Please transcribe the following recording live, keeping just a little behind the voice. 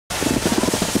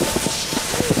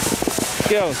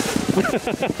go.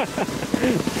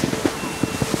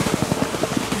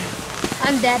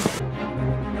 I'm dead.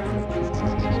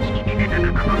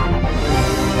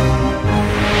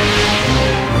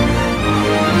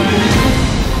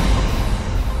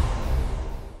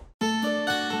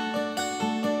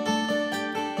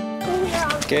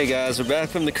 Okay guys, we're back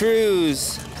from the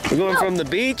cruise. We're going from the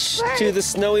beach to the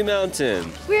snowy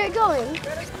mountain. We're going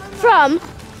from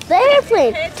the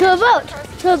airplane to a boat,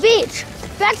 to a beach,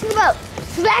 back to the boat,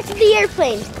 back to the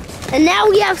airplane. And now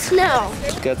we have snow.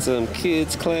 Got some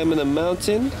kids climbing a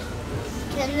mountain.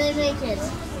 Can they make it?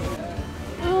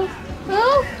 Oh,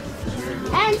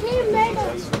 and he made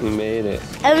it. We made it.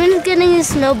 Evan's getting his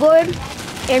snowboard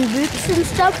and boots and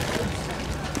stuff.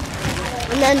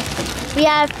 And then we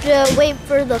have to wait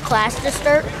for the class to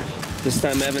start. This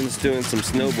time Evan's doing some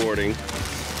snowboarding.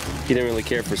 He didn't really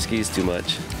care for skis too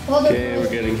much. Okay, we're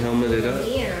getting helmeted up.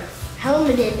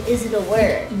 Helmeted, is it a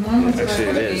word? Actually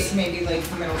it is. Maybe like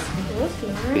middle school.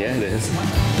 Yeah, it is.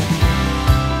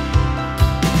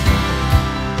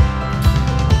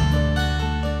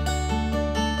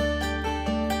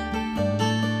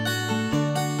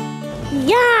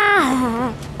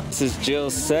 Yeah! This is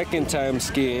Jill's second time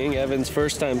skiing, Evan's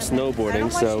first time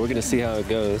snowboarding, so we're gonna see how it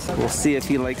goes. We'll see if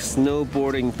he likes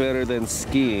snowboarding better tan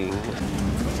skiing.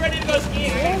 Who's ready to go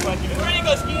skiing? Who's ready to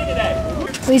go skiing today?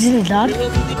 Wait, is it a dog?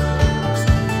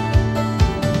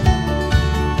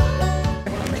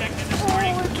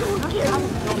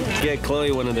 Get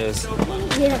Chloe one of those.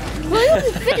 Yeah. Well,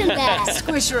 you fit in that.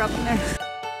 Squish her up in there.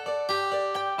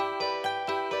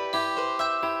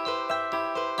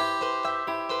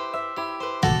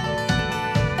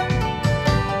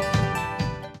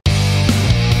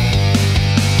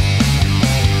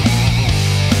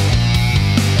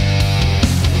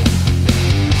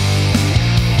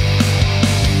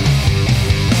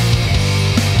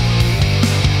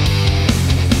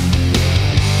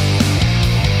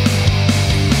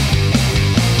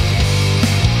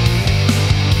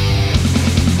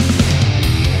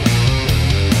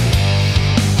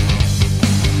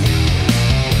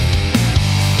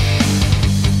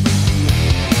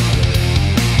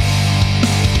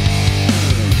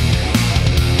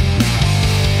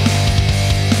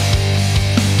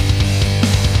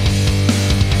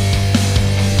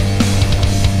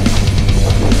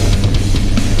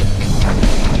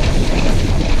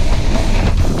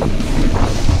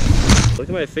 Look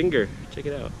at my finger, check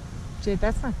it out. Jade,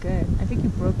 that's not good. I think you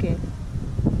broke it.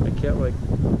 I can't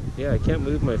I can't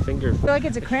move my finger. I feel like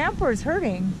it's a cramp or it's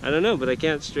hurting. I don't know, but I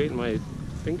can't straighten my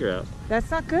finger out.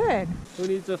 That's not good. Who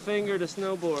needs a finger to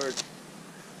snowboard?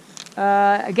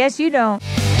 I guess you don't.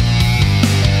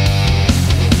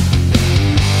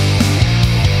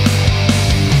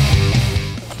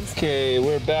 Okay,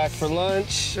 we're back for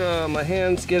lunch. My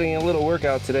hand's getting a little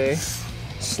workout today.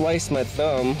 Sliced my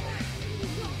thumb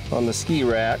on the ski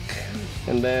rack.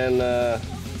 And then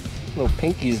little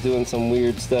pinky's doing some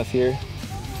weird stuff here.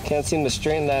 Can't seem to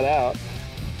straighten that out.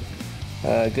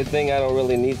 Good thing I don't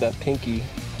really need that pinky.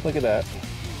 Look at that.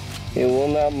 It will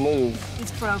not move.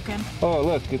 It's broken. Oh,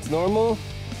 look, it's normal.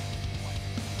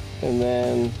 And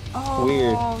then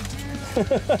weird.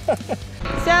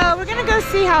 So we're gonna go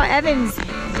see how Evan's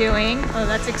doing. Oh,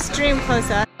 that's extreme close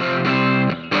up.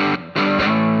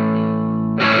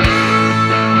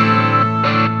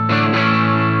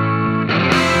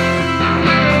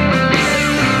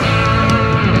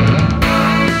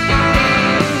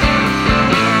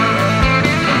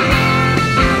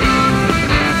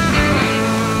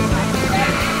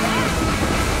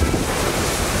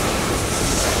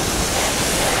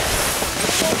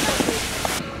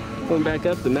 Going back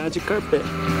up the magic carpet.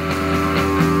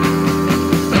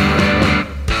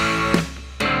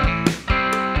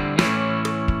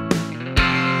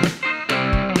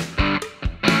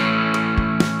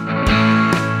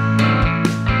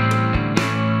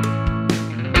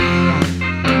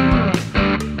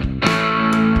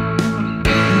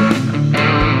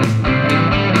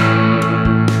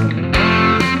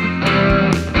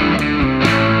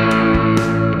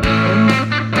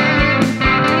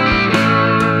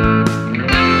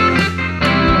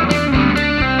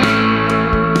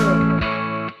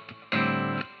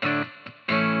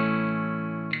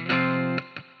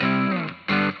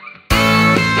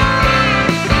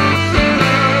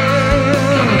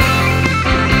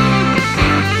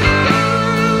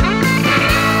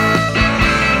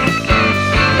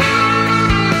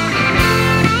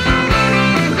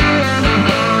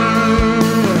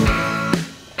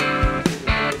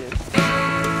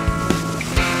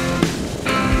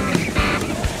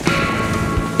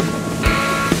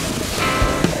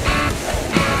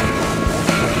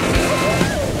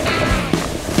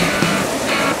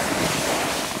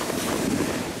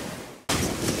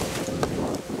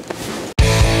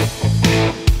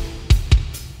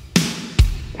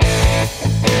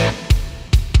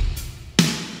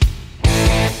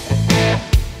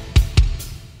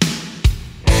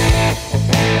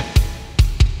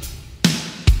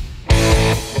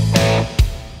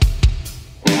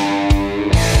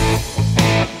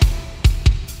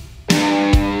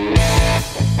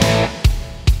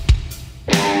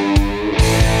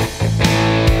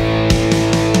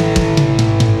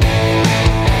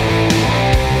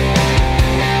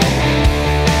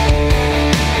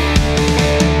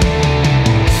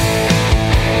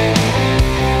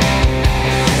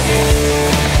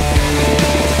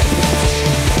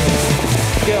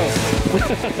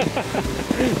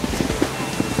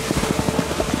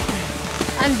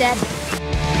 I'm dead.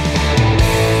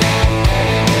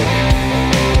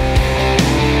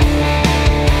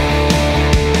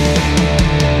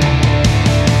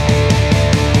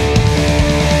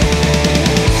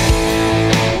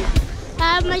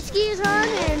 I have my skis on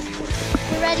and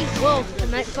we're ready. Whoa, I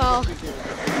might fall.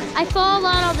 I fall a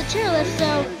lot on the chairlift,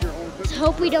 so let's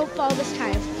hope we don't fall this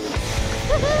time.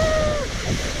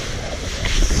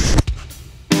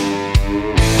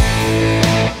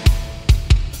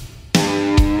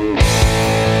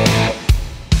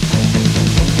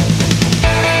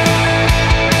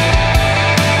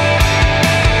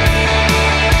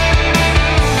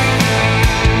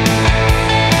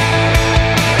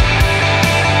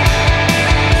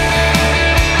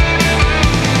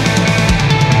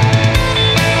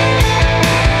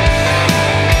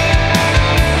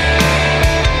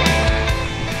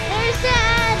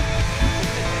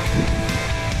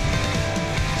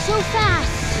 So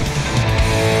fast.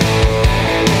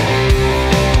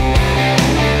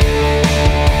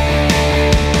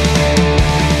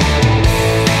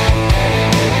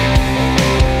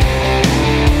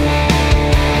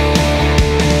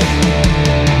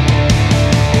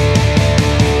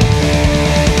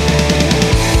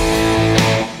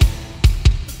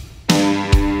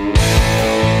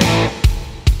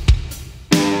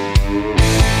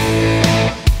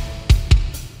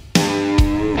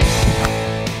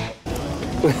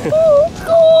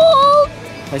 Oh,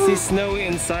 I see snow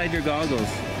inside your goggles.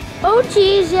 oh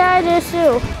geez, yeah, I do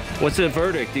too. What's the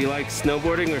verdict? Do you like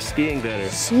snowboarding or skiing better?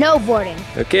 Snowboarding.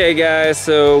 Okay guys,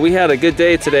 so we had a good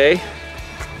day today.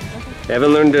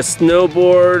 Evan learned to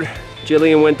snowboard.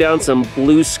 Jillian went down some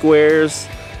blue squares.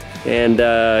 And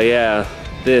yeah,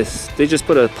 they just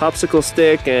put a popsicle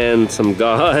stick and some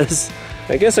gauze.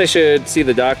 I guess I should see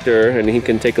the doctor and he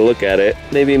can take a look at it.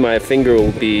 Maybe my finger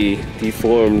will be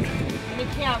deformed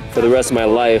for the rest of my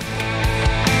life.